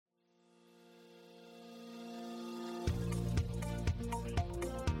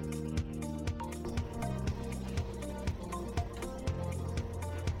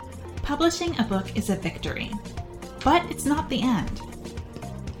Publishing a book is a victory, but it's not the end.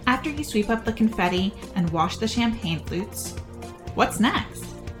 After you sweep up the confetti and wash the champagne flutes, what's next?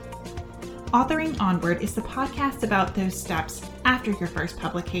 Authoring Onward is the podcast about those steps after your first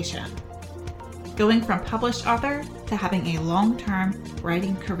publication. Going from published author to having a long-term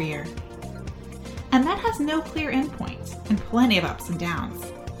writing career. And that has no clear endpoint and plenty of ups and downs.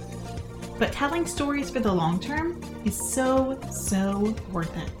 But telling stories for the long term is so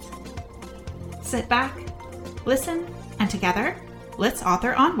worth it. Sit back, listen, and together, let's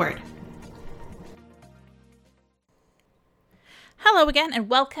author onward. Hello again, and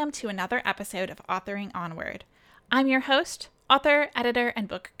welcome to another episode of Authoring Onward. I'm your host, author, editor, and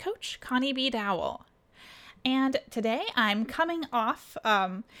book coach, Connie B. Dowell. And today I'm coming off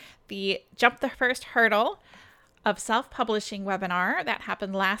the Jump the First Hurdle of Self-Publishing webinar that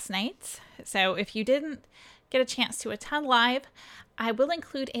happened last night. So if you didn't get a chance to attend live, I will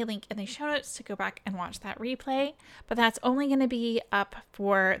include a link in the show notes to go back and watch that replay, but that's only going to be up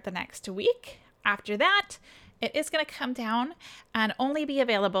for the next week. After that, it is going to come down and only be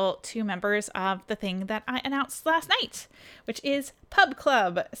available to members of the thing that I announced last night, which is Pub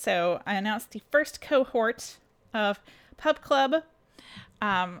Club. So I announced the first cohort of Pub Club,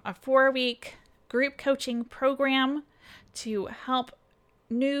 a 4-week group coaching program to help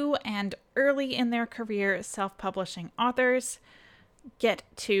new and early in their career self-publishing authors get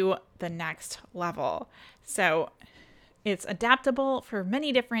to the next level. So it's adaptable for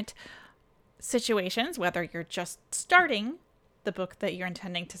many different situations, whether you're just starting the book that you're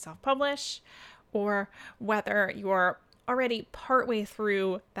intending to self-publish or whether you're already partway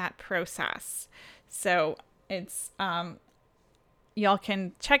through that process. So it's y'all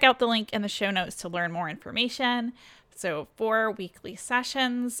can check out the link in the show notes to learn more information. So 4 weekly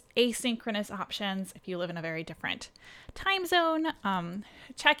sessions, asynchronous options if you live in a very different time zone,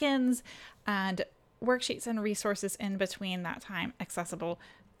 check-ins, and worksheets and resources in between that time accessible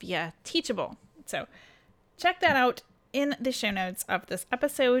via Teachable. So check that out in the show notes of this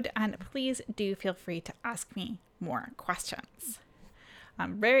episode, and please do feel free to ask me more questions.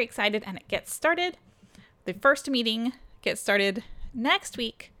 I'm very excited, and it gets started. The first meeting gets started next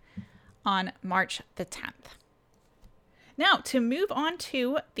week on March the 10th. Now, to move on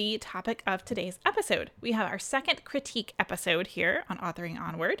to the topic of today's episode, we have our second critique episode here on Authoring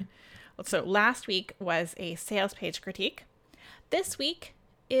Onward. So last week was a sales page critique. This week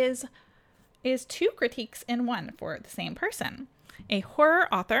is 2 critiques in one for the same person, a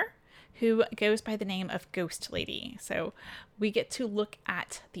horror author who goes by the name of Ghost Lady. So we get to look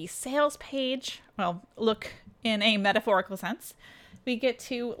at the sales page, look in a metaphorical sense. We get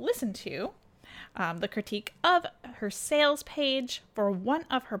to listen to the critique of her sales page for one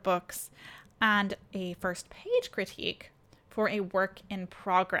of her books and a first page critique for a work in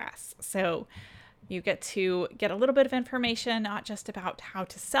progress. So you get to get a little bit of information, not just about how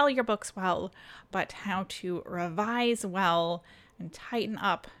to sell your books well, but how to revise well and tighten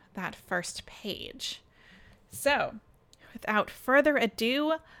up that first page. So without further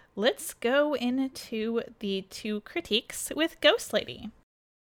ado, let's go into the 2 critiques with Ghost Lady.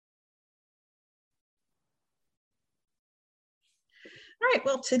 All right,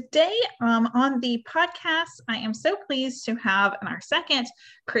 well, today on the podcast, I am so pleased to have in our second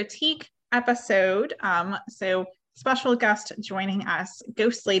critique episode, so special guest joining us,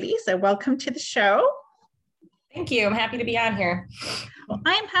 Ghost Lady. So welcome to the show. Thank you. I'm happy to be on here. Well,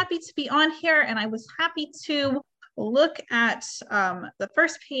 I am happy to be on here, and I was happy to look at the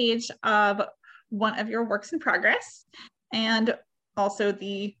first page of one of your works in progress and also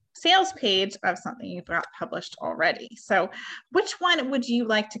the sales page of something you've got published already. So which one would you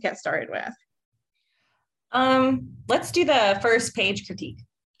like to get started with? Let's do the first page critique.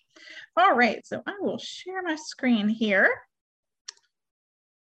 All right, so I will share my screen here.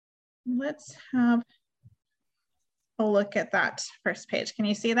 Let's have a look at that first page. Can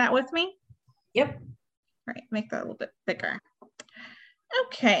you see that with me? Yep. All right, make that a little bit bigger.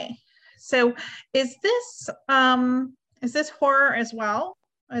 Okay, so is this horror as well?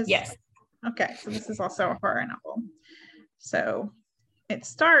 Yes. Okay, so this is also a horror novel. So it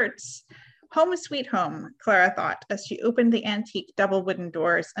starts, "Home sweet home," Clara thought as she opened the antique double wooden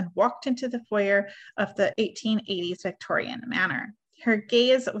doors and walked into the foyer of the 1880s Victorian manor. Her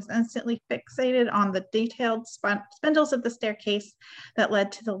gaze was instantly fixated on the detailed spindles of the staircase that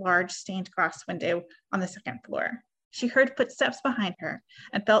led to the large stained glass window on the second floor. She heard footsteps behind her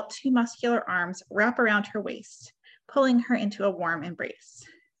and felt 2 muscular arms wrap around her waist, pulling her into a warm embrace.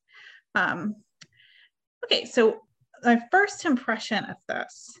 Okay, so my first impression of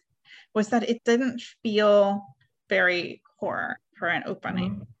this was that it didn't feel very horror for an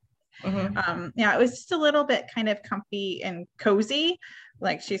opening. Yeah, it was just a little bit kind of comfy and cozy.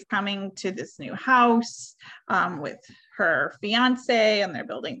 Like she's coming to this new house with her fiance, and they're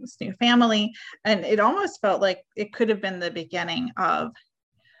building this new family. And it almost felt like it could have been the beginning of,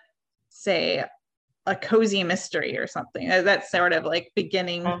 say, a cozy mystery or something. That's sort of like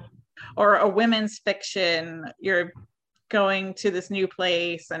beginning, or a women's fiction. You're going to this new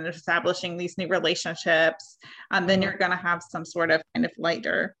place and establishing these new relationships, and then you're going to have some sort of kind of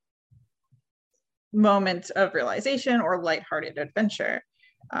lighter moment of realization or lighthearted adventure.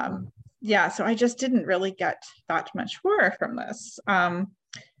 Yeah, so I just didn't really get that much horror from this.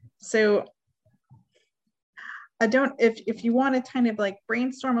 So I don't, if you want to kind of like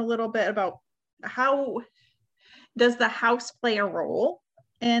brainstorm a little bit about how does the house play a role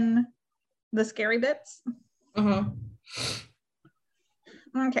in the scary bits?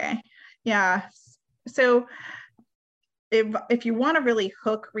 Okay, yeah. So if you want to really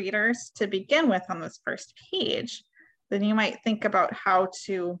hook readers to begin with on this first page, then you might think about how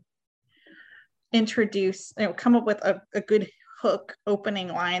to introduce, come up with a good hook opening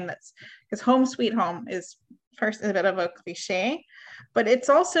line. That's because home sweet home is first a bit of a cliche, but it's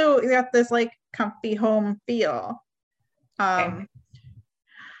also got this like comfy home feel. And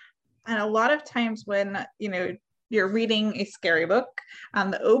a lot of times when you're reading a scary book,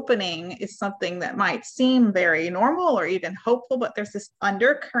 and the opening is something that might seem very normal or even hopeful, but there's this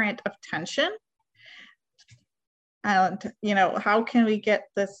undercurrent of tension. And how can we get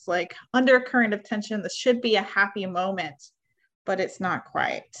this like undercurrent of tension? This should be a happy moment, but it's not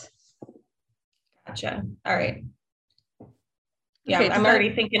quite. Gotcha. All right. Yeah, okay, I'm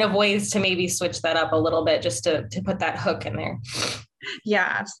already thinking of ways to maybe switch that up a little bit, just to put that hook in there.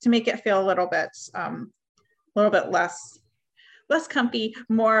 Yeah, just to make it feel a little bit less comfy,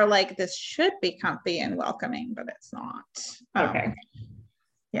 more like this should be comfy and welcoming, but it's not. Okay.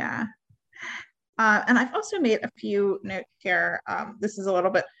 Yeah. And I've also made a few notes here. This is a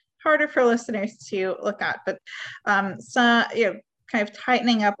little bit harder for listeners to look at, but some, kind of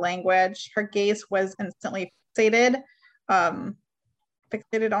tightening up language. Her gaze was instantly fixated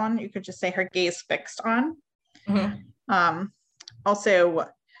on. You could just say her gaze fixed on. Also,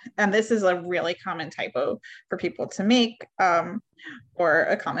 and this is a really common typo for people to make, or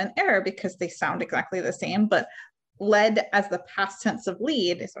a common error because they sound exactly the same, but led as the past tense of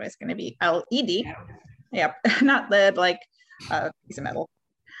lead is always going to be LED. Yep, not led like a piece of metal.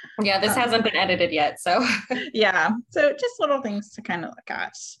 Yeah, this hasn't been edited yet, so. Yeah, so just little things to kind of look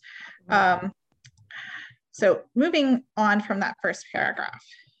at. So moving on from that first paragraph,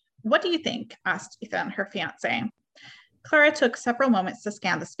 what do you think? Asked Ethan, her fiance. Clara took several moments to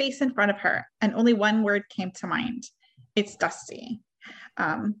scan the space in front of her, and only one word came to mind. It's dusty.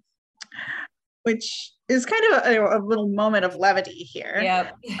 Which is kind of a little moment of levity here.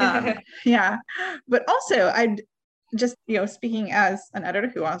 Yep. Yeah. But also, I'd just, speaking as an editor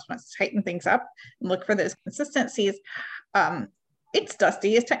who always wants to tighten things up and look for those consistencies, it's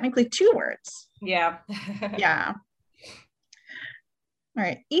dusty is technically 2 words. Yeah. Yeah. All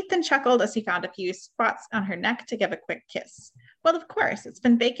right. Ethan chuckled as he found a few spots on her neck to give a quick kiss. Well, of course, it's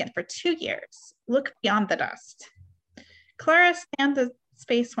been vacant for 2 years. Look beyond the dust. Clara scanned the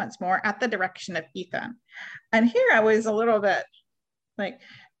space once more at the direction of Ethan. And here I was a little bit like,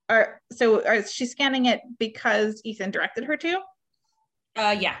 is she scanning it because Ethan directed her to?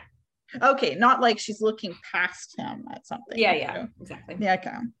 Yeah. Okay, not like she's looking past him at something. Yeah, exactly. Yeah,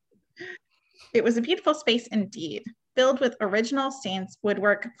 okay. It was a beautiful space indeed, filled with original stains,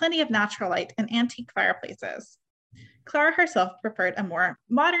 woodwork, plenty of natural light, and antique fireplaces. Clara herself preferred a more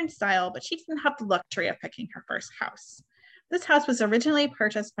modern style, but she didn't have the luxury of picking her first house. This house was originally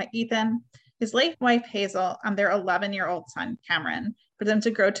purchased by Ethan, his late wife Hazel, and their 11-year-old son Cameron, for them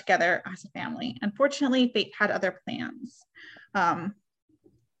to grow together as a family. Unfortunately, fate had other plans.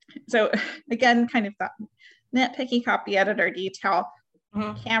 So again, kind of that nitpicky copy editor detail.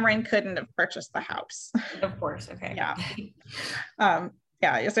 Cameron couldn't have purchased the house. Of course, okay. Yeah.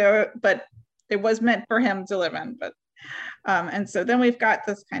 Yeah. So, but it was meant for him to live in. But and so then we've got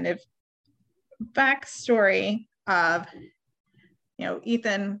this kind of backstory of,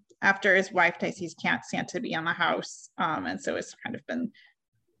 Ethan, after his wife dies, he can't stand to be in the house. And so it's kind of been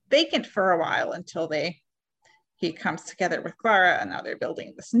vacant for a while until he comes together with Clara, and now they're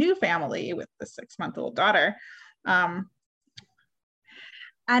building this new family with the 6-month-old daughter. And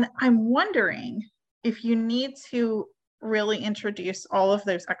I'm wondering if you need to really introduce all of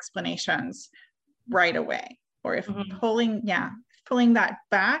those explanations right away, or if pulling that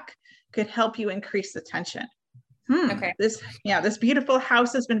back could help you increase the tension. Okay. This beautiful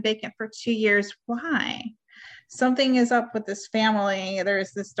house has been vacant for 2 years. Why? something is up with this family.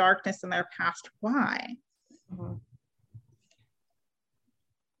 There's this darkness in their past. Why? Mm-hmm.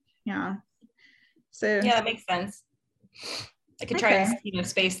 Yeah. So yeah, that makes sense. I could try and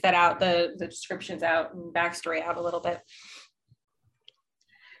space that out, the descriptions out and backstory out a little bit.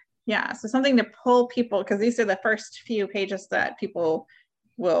 Yeah, so something to pull people, because these are the first few pages that people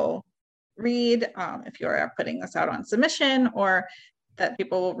will read if you are putting this out on submission, or that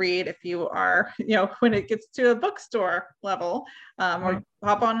people will read if you are, when it gets to a bookstore level, or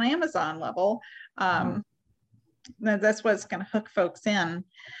hop on an Amazon level. That's what's going to hook folks in.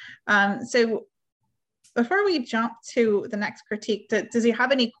 So before we jump to the next critique, does he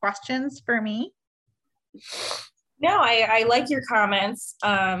have any questions for me? No, I like your comments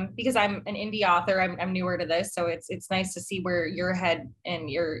because I'm an indie author. I'm newer to this, so it's nice to see where your head and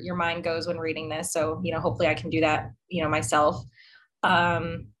your mind goes when reading this. So hopefully I can do that myself.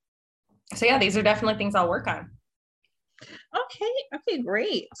 So yeah, these are definitely things I'll work on. Okay,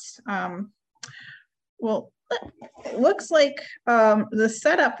 great. Well, it looks like the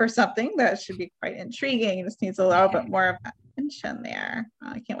setup for something that should be quite intriguing. It just needs a little bit more of that tension there.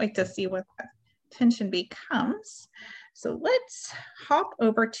 I can't wait to see what that tension becomes. So let's hop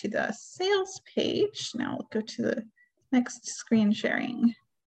over to the sales page. Now we'll go to the next screen sharing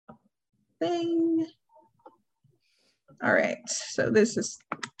thing. All right, so this is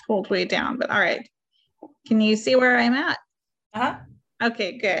pulled way down, but all right. Can you see where I'm at?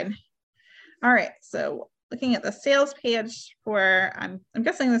 Okay, good. All right, so looking at the sales page for, I'm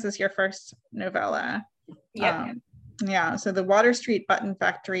guessing this is your first novella. Yeah. Yeah, so The Water Street Button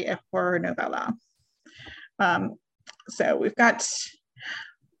Factory, a horror novella. So we've got,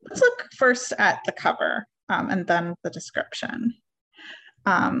 let's look first at the cover and then the description.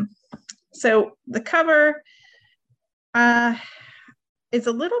 So the cover is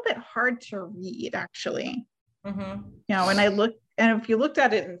a little bit hard to read, actually. When I look, and if you looked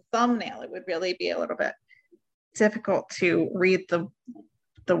at it in thumbnail, it would really be a little bit difficult to read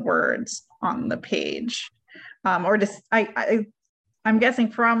the words on the page. Or just, I'm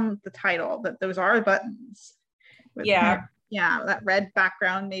guessing from the title that those are buttons. Yeah. That red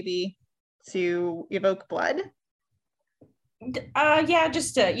background maybe to evoke blood. Yeah,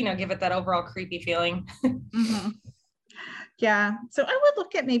 just to, give it that overall creepy feeling. Yeah, so I would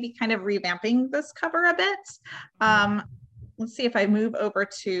look at maybe kind of revamping this cover a bit. Let's see if I move over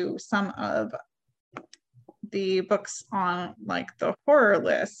to some of the books on like the horror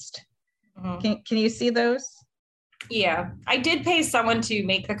list. Can you see those? Yeah, I did pay someone to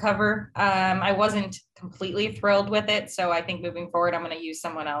make the cover. I wasn't completely thrilled with it, so I think moving forward, I'm going to use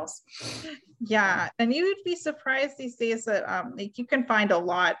someone else. Yeah, and you would be surprised these days that like you can find a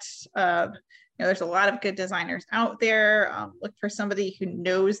lot of, there's a lot of good designers out there. Look for somebody who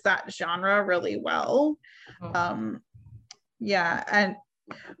knows that genre really well. Yeah,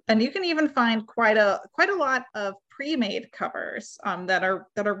 and you can even find quite a lot of pre-made covers that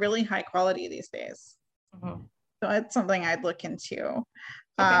are really high quality these days. So it's something I'd look into.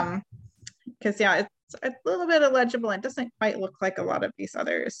 Because yeah, it's a little bit illegible. It doesn't quite look like a lot of these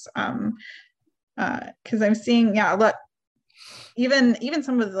others. Because I'm seeing, a lot, even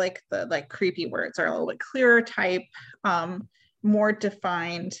some of the creepy words are a little bit clearer type, more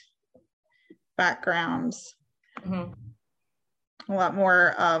defined backgrounds. A lot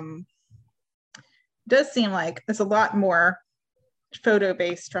more, does seem like it's a lot more photo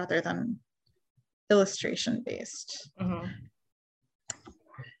based rather than illustration based.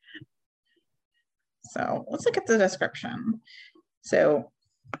 So let's look at the description. So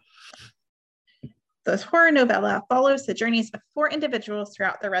the horror novella follows the journeys of 4 individuals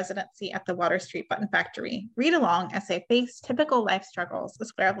throughout their residency at the Water Street Button Factory. Read along as they face typical life struggles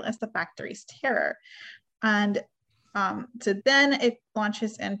as well as the factory's terror. And so then it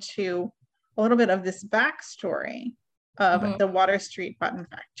launches into a little bit of this backstory of the Water Street Button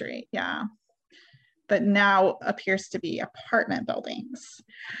Factory. Yeah. But now appears to be apartment buildings.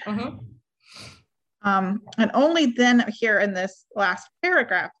 And only then here in this last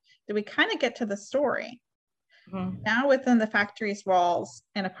paragraph do we kind of get to the story. Now within the factory's walls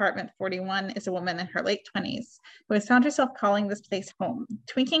in apartment 41 is a woman in her late 20s who has found herself calling this place home.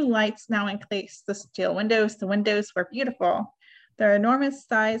 Twinkling lights now encase the steel windows. The windows were beautiful. Their enormous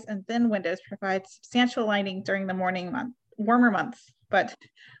size and thin windows provide substantial lighting during the warmer months, but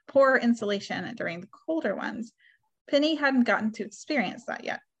poor insulation during the colder ones. Penny hadn't gotten to experience that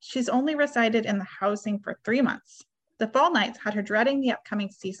yet. She's only resided in the housing for 3 months. The fall nights had her dreading the upcoming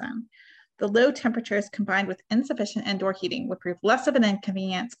season. The low temperatures combined with insufficient indoor heating would prove less of an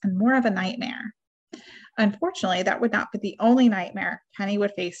inconvenience and more of a nightmare. Unfortunately, that would not be the only nightmare Penny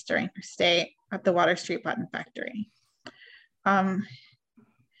would face during her stay at the Water Street Button Factory.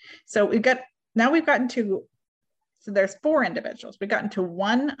 So we've gotten to, so there's 4 individuals. We've gotten to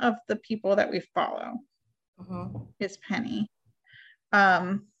one of the people that we follow is Penny.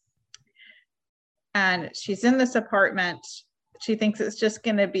 And she's in this apartment. She thinks it's just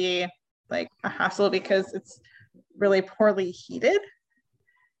going to be like a hassle because it's really poorly heated.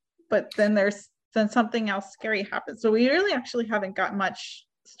 But then something else scary happens. So we really actually haven't got much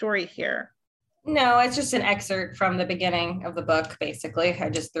story here. No, it's just an excerpt from the beginning of the book, basically. I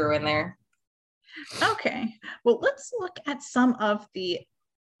just threw in there. Okay. Well, let's look at some of the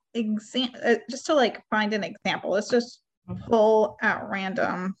just to like find an example. Let's just pull at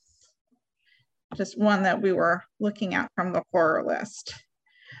random just one that we were looking at from the horror list,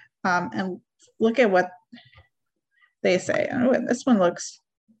 and look at what they say. Oh, and this one looks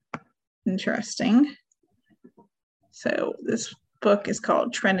interesting. So this book is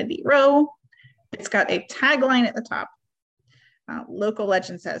called Trinity Row. It's got a tagline at the top. Local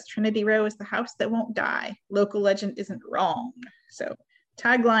legend says, Trinity Row is the house that won't die. Local legend isn't wrong. So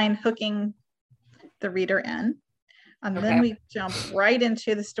tagline hooking the reader in. And then we jump right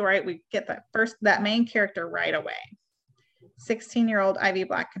into the story. We get that main character right away. 16-year-old Ivy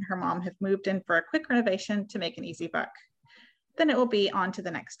Black and her mom have moved in for a quick renovation to make an easy buck. Then it will be on to the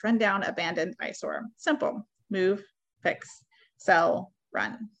next rundown, abandoned eyesore. Simple. Move, fix, sell,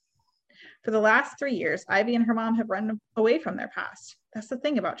 run. For the last 3 years, Ivy and her mom have run away from their past. That's the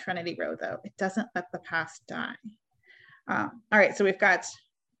thing about Trinity Row, though. It doesn't let the past die. All right, so we've got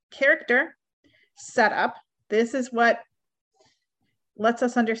character setup. This is what lets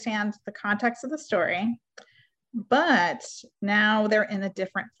us understand the context of the story. But now they're in a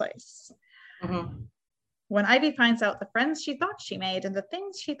different place. When Ivy finds out the friends she thought she made and the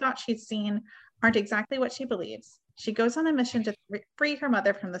things she thought she'd seen aren't exactly what she believes, she goes on a mission to free her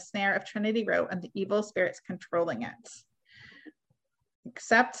mother from the snare of Trinity Row and the evil spirits controlling it.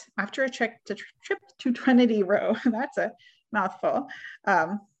 Except after a trip to Trinity Row, that's a mouthful,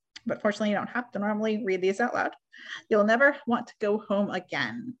 but fortunately you don't have to normally read these out loud. You'll never want to go home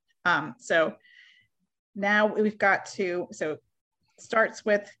again. So now we've got to, so starts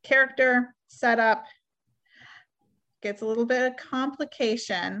with character setup, gets a little bit of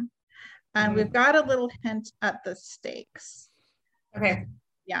complication, and we've got a little hint at the stakes. Okay.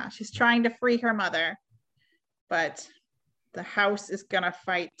 Yeah, she's trying to free her mother, but the house is gonna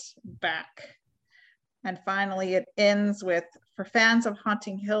fight back. And finally it ends with, for fans of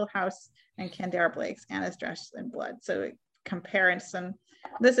Haunting Hill House and Canberra Blake's Anna's Dressed in Blood. So comparison,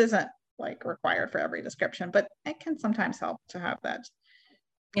 this isn't like required for every description, but it can sometimes help to have that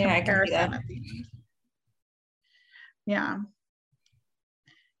comparison at the end. Yeah.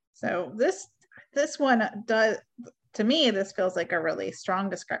 So this one does, to me, this feels like a really strong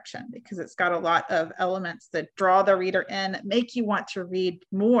description because it's got a lot of elements that draw the reader in, make you want to read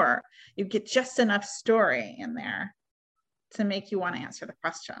more. You get just enough story in there to make you want to answer the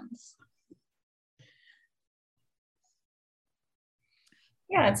questions.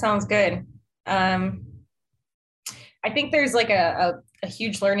 Yeah, it sounds good. I think there's like a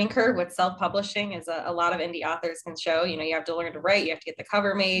huge learning curve with self-publishing, as a lot of indie authors can show. You know, you have to learn to write, you have to get the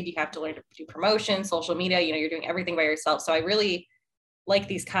cover made, you have to learn to do promotion, social media, you know, you're doing everything by yourself. So I really like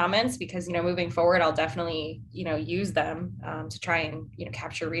these comments because, you know, moving forward, I'll definitely, you know, use them to try and, you know,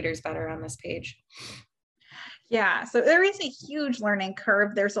 capture readers better on this page. Yeah, so there is a huge learning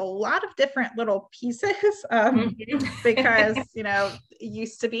curve. There's a lot of different little pieces because, you know, it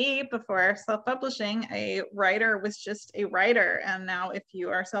used to be before self-publishing, a writer was just a writer. And now if you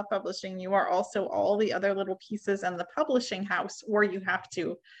are self-publishing, you are also all the other little pieces in the publishing house, or you have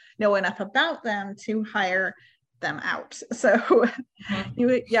to know enough about them to hire them out. So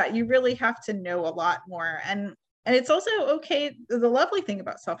you really have to know a lot more. And it's also okay. The lovely thing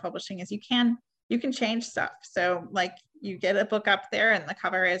about self-publishing is you can change stuff. So like you get a book up there and the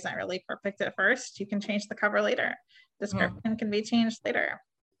cover isn't really perfect at first, you can change the cover later. Description can be changed later.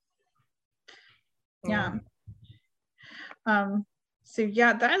 Yeah. So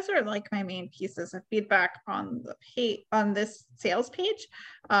yeah, those are like my main pieces of feedback on the page, on this sales page.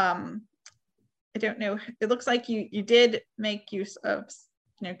 I don't know, it looks like you did make use of,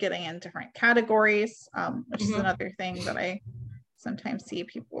 you know, getting in different categories, which is another thing that I sometimes see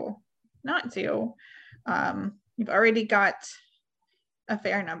people not do. You've already got a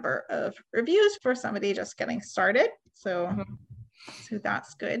fair number of reviews for somebody just getting started, so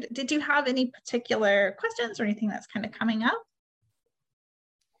that's good. Did you have any particular questions or anything that's kind of coming up?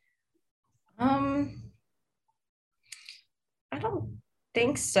 I don't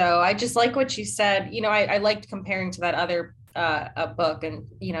think so. I just like what you said. You know, I liked comparing to that other book, and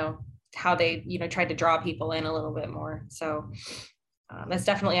you know, how they, tried to draw people in a little bit more. So that's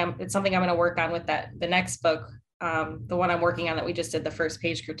definitely, it's something I'm going to work on with the next book, the one I'm working on that we just did the first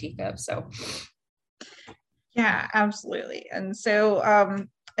page critique of. So. Yeah, absolutely. And so,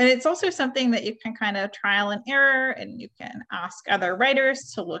 and it's also something that you can kind of trial and error, and you can ask other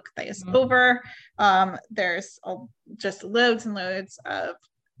writers to look these over. There's just loads and loads of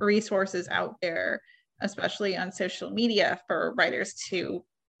resources out there, especially on social media, for writers to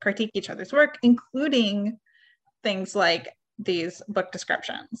critique each other's work, including things like these book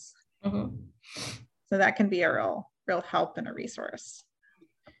descriptions. So that can be a real help and a resource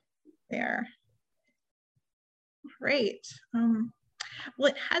there. Great.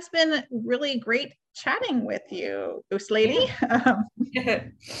 Well, it has been really great chatting with you, Ghost Lady.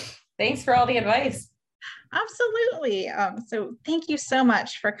 Thanks for all the advice. Absolutely. So thank you so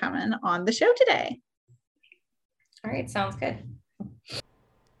much for coming on the show today. All right, sounds good.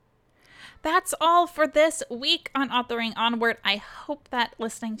 That's all for this week on Authoring Onward. I hope that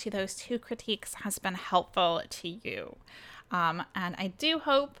listening to those 2 critiques has been helpful to you. And I do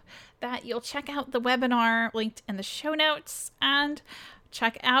hope that you'll check out the webinar linked in the show notes and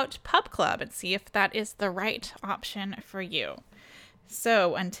check out Pub Club and see if that is the right option for you.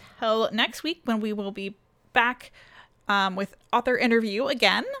 So until next week, when we will be back with author interview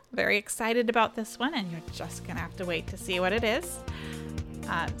again, very excited about this one, and you're just going to have to wait to see what it is.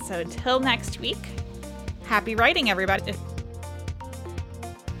 So until next week, happy writing, everybody.